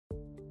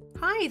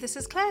Hi, this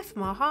is Claire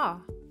from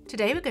AHA.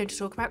 Today we're going to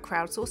talk about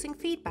crowdsourcing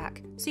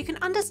feedback so you can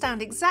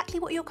understand exactly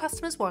what your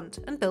customers want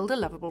and build a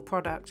lovable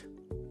product.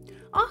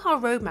 AHA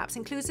Roadmaps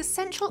includes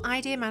essential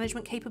idea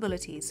management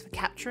capabilities for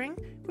capturing,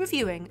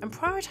 reviewing and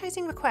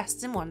prioritising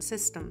requests in one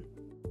system.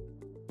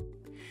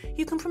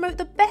 You can promote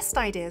the best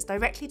ideas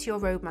directly to your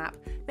roadmap,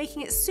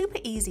 making it super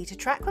easy to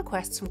track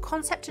requests from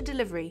concept to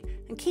delivery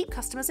and keep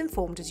customers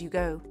informed as you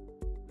go.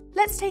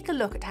 Let's take a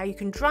look at how you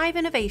can drive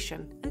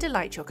innovation and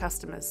delight your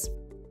customers.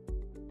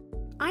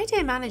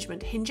 Idea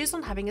management hinges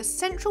on having a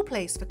central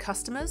place for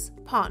customers,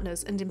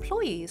 partners and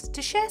employees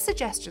to share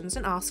suggestions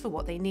and ask for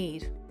what they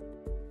need.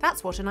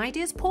 That's what an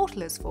Ideas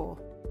portal is for.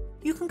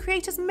 You can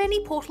create as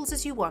many portals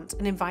as you want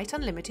and invite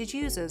unlimited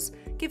users,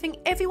 giving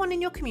everyone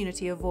in your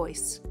community a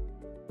voice.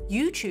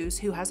 You choose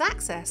who has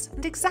access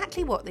and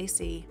exactly what they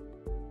see.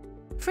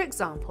 For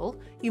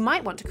example, you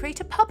might want to create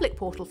a public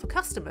portal for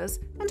customers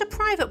and a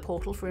private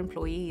portal for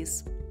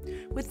employees.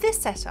 With this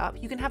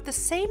setup, you can have the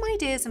same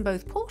ideas in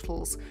both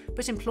portals,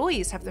 but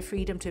employees have the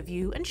freedom to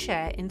view and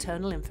share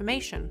internal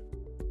information.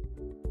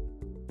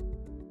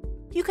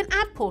 You can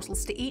add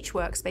portals to each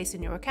workspace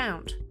in your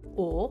account,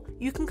 or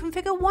you can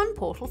configure one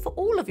portal for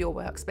all of your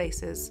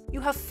workspaces. You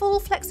have full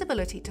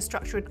flexibility to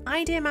structure an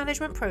idea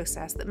management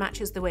process that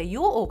matches the way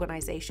your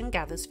organisation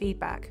gathers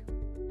feedback.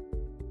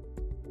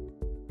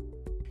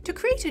 To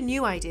create a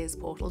new Ideas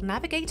portal,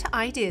 navigate to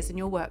Ideas in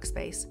your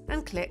workspace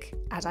and click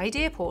Add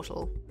Idea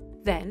Portal.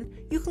 Then,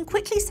 you can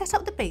quickly set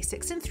up the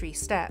basics in 3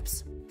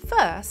 steps.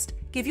 First,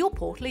 give your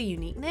portal a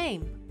unique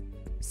name.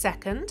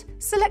 Second,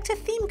 select a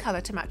theme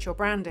colour to match your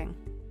branding.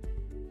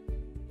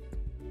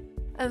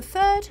 And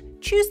third,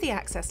 choose the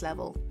access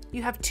level.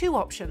 You have 2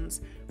 options.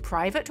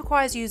 Private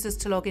requires users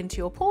to log into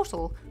your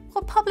portal,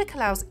 while public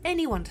allows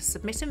anyone to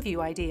submit and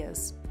view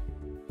ideas.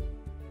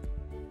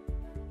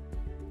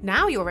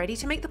 Now you're ready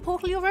to make the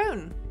portal your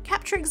own.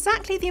 Capture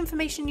exactly the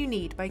information you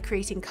need by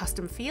creating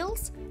custom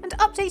fields and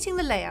updating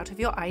the layout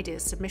of your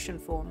ideas submission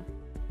form.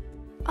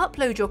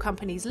 Upload your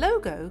company's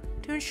logo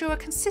to ensure a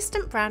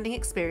consistent branding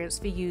experience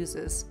for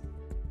users.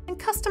 And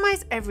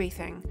customize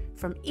everything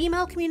from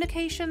email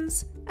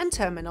communications and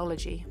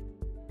terminology.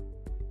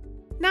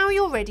 Now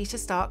you're ready to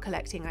start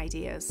collecting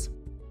ideas.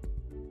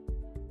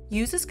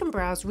 Users can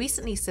browse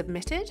recently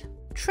submitted,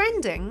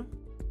 trending,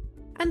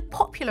 and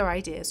popular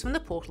ideas from the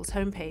portal's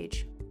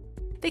homepage.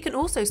 They can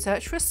also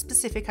search for a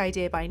specific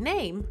idea by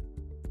name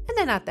and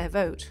then add their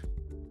vote.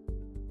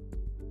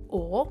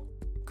 Or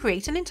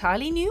create an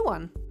entirely new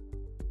one.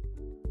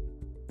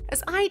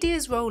 As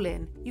ideas roll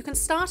in, you can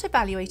start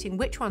evaluating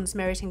which ones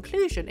merit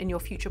inclusion in your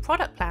future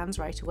product plans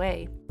right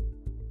away.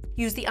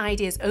 Use the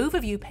Ideas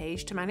Overview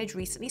page to manage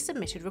recently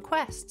submitted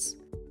requests.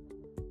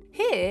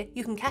 Here,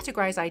 you can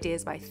categorize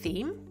ideas by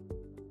theme,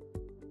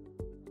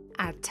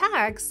 add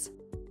tags,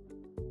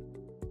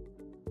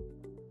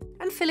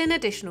 and fill in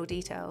additional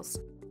details.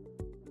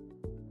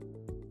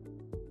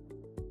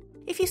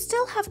 If you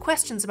still have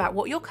questions about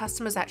what your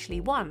customers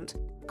actually want,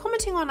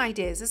 commenting on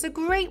ideas is a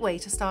great way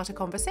to start a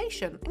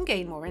conversation and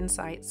gain more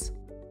insights.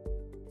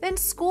 Then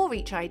score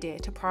each idea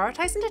to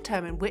prioritize and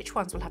determine which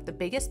ones will have the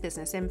biggest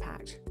business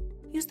impact.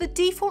 Use the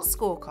default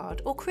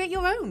scorecard or create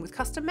your own with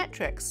custom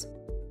metrics.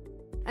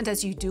 And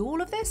as you do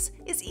all of this,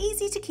 it's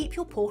easy to keep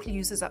your portal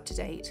users up to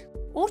date.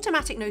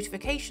 Automatic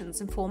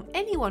notifications inform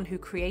anyone who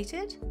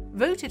created,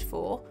 voted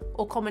for,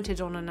 or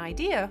commented on an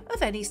idea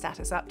of any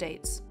status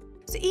updates.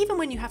 So even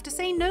when you have to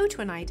say no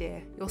to an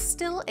idea, you're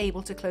still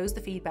able to close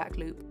the feedback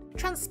loop.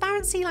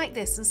 Transparency like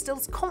this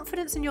instills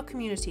confidence in your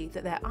community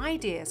that their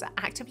ideas are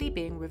actively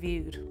being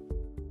reviewed.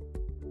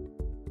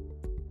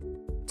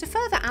 To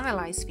further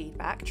analyse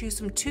feedback, choose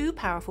from 2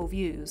 powerful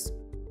views.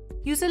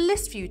 Use a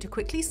list view to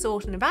quickly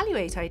sort and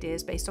evaluate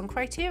ideas based on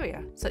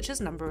criteria, such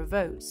as number of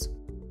votes.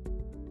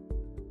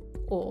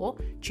 Or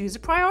choose a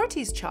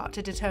priorities chart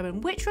to determine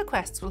which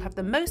requests will have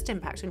the most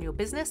impact on your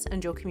business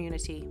and your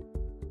community.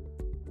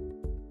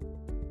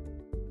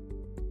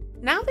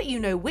 Now that you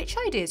know which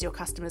ideas your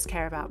customers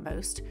care about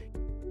most,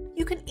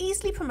 you can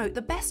easily promote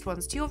the best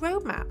ones to your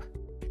roadmap.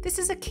 This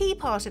is a key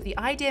part of the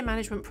idea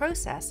management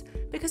process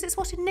because it's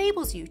what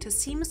enables you to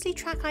seamlessly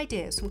track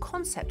ideas from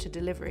concept to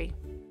delivery.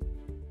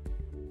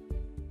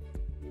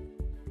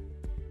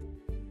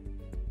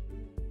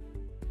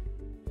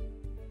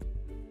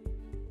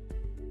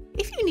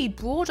 If you need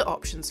broader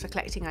options for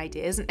collecting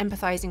ideas and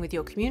empathizing with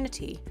your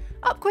community,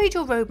 upgrade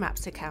your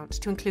Roadmaps account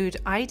to include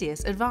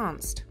Ideas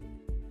Advanced.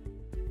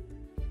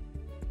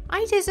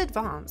 Ideas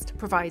Advanced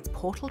provides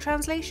portal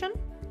translation,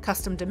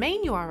 custom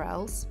domain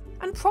URLs,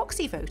 and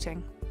proxy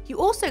voting. You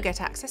also get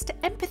access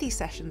to empathy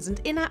sessions and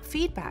in-app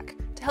feedback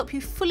to help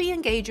you fully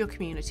engage your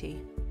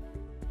community.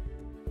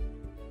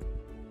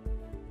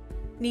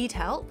 Need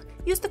help?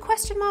 Use the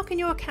question mark in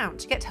your account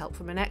to get help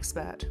from an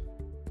expert.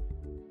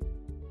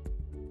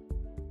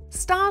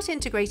 Start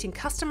integrating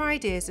customer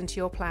ideas into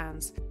your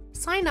plans.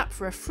 Sign up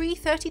for a free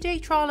 30-day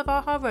trial of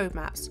AHA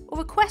Roadmaps or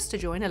request to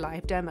join a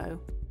live demo.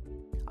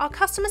 Our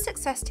customer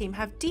success team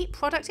have deep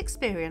product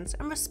experience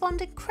and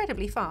respond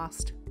incredibly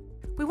fast.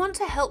 We want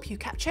to help you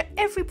capture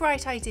every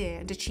bright idea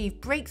and achieve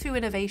breakthrough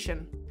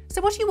innovation. So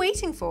what are you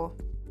waiting for?